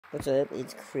What's up?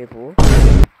 It's Cripple.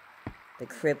 The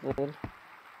crippled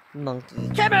monkey.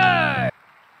 Timber!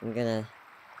 I'm gonna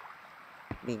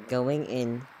be going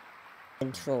in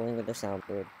and trolling with the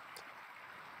soundboard.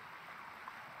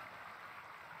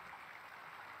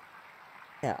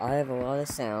 Yeah, I have a lot of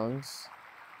sounds,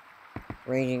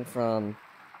 ranging from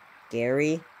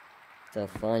scary to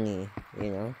funny, you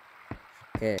know?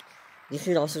 Okay, you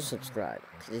should also subscribe,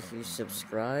 because if you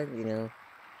subscribe, you know...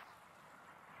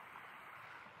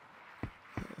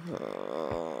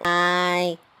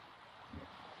 Hi!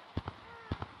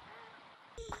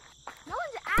 No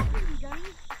one's after you,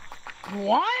 Gunny.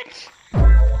 What?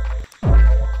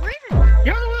 Raven!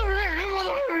 You're the one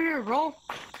over here, bro.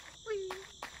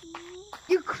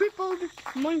 You crippled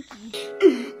monkey.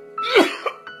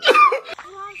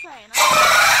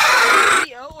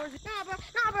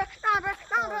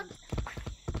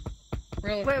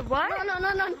 Really? Wait, what?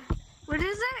 No. What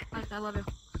is it? I love you.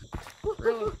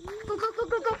 Really? Go.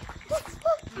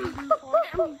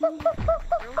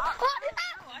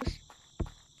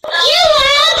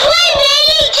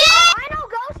 I know,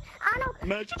 Ghost. I know.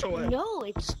 No,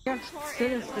 it's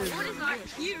Sinister. What is our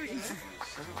cute?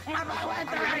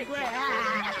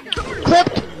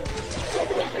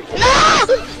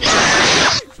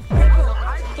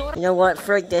 You know what?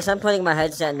 Frick this, I'm putting my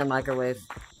headset in the microwave.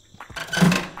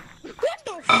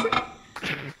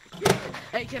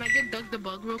 Hey, can I get Doug the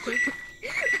Bug real quick?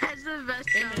 That's the best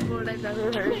soundboard I've ever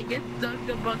heard. Can I get Doug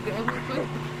the Bug real quick?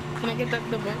 Can I get Doug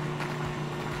the Bug?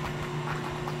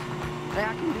 Hey,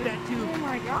 I can do that too. Oh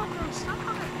my god, no, stop.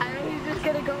 I know he's just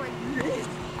gonna go like this.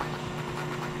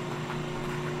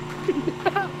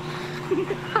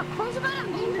 Who's gonna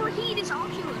overheat his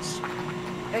Oculus?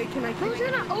 Hey, can I Who's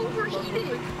gonna overheat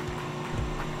it?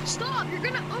 Stop, you're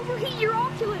gonna overheat your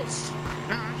Oculus.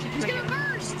 It's gonna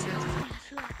burst.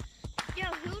 Yo,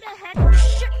 who the heck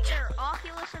shut their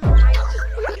Oculus in the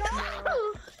microwave?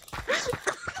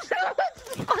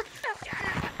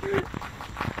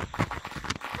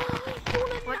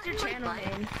 What's your channel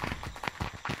name?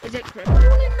 Is it Chris?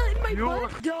 Your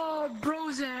dog,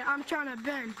 bros, I'm trying to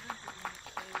bend.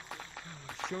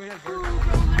 Show me that bird.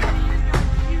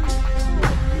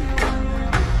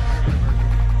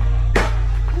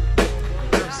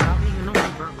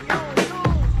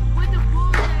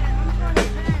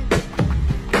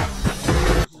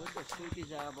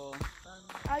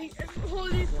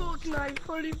 Holy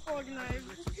fuck knife.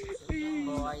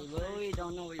 Oh, I literally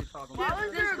don't know what you're talking about. Why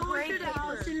was there a great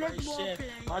house in this wall Shit,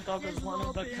 my dog is one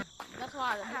of the... That's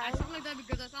why I sound like that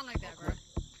because I sound like that, bro.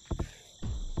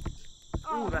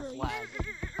 Ooh, that's lag.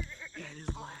 That is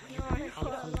lag. I'm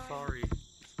so sorry.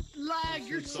 Lag,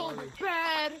 you're so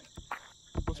bad.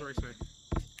 What's the race, man?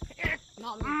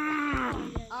 Not me.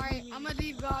 Alright, I'm gonna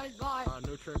leave, guys. Bye.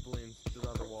 No trampolines to the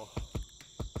other wall.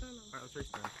 Alright, let's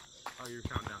race then. Oh, you're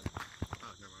counting down.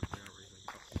 Oh, never mind. You're not racing.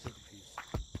 Oh, take a piece.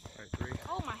 Alright,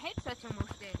 3, Oh, my headset's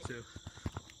almost dead. 2,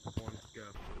 1, go.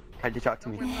 How'd you talk to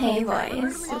me? Hey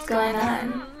boys, what's going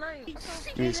on?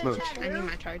 Give me a smooch. I need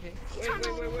my charger.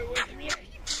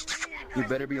 You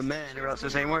better be a man or else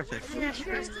this ain't worth it.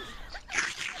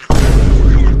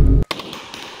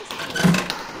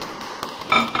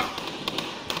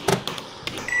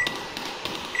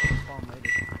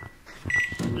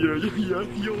 Yeah, he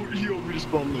owed me to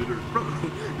spawn later.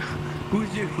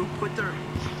 Who's you? Who put their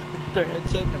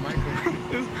headset in the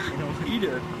microwave? He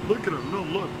did. Look at him. No,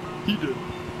 look. He did.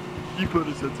 He put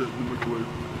his headset in the microwave.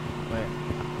 Wait.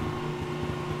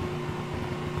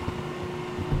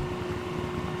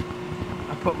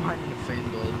 I put mine in the fan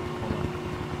blade. Hold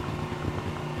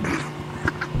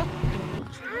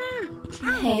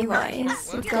on. Hey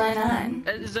boys, what's going on?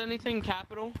 Is anything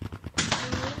capital?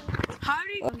 How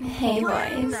do you... Hey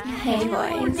boys,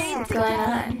 what's going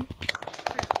on?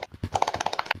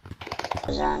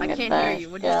 I can't hear you.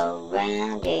 What did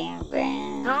you say?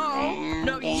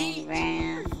 No,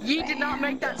 Yeet did not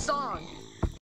make that song.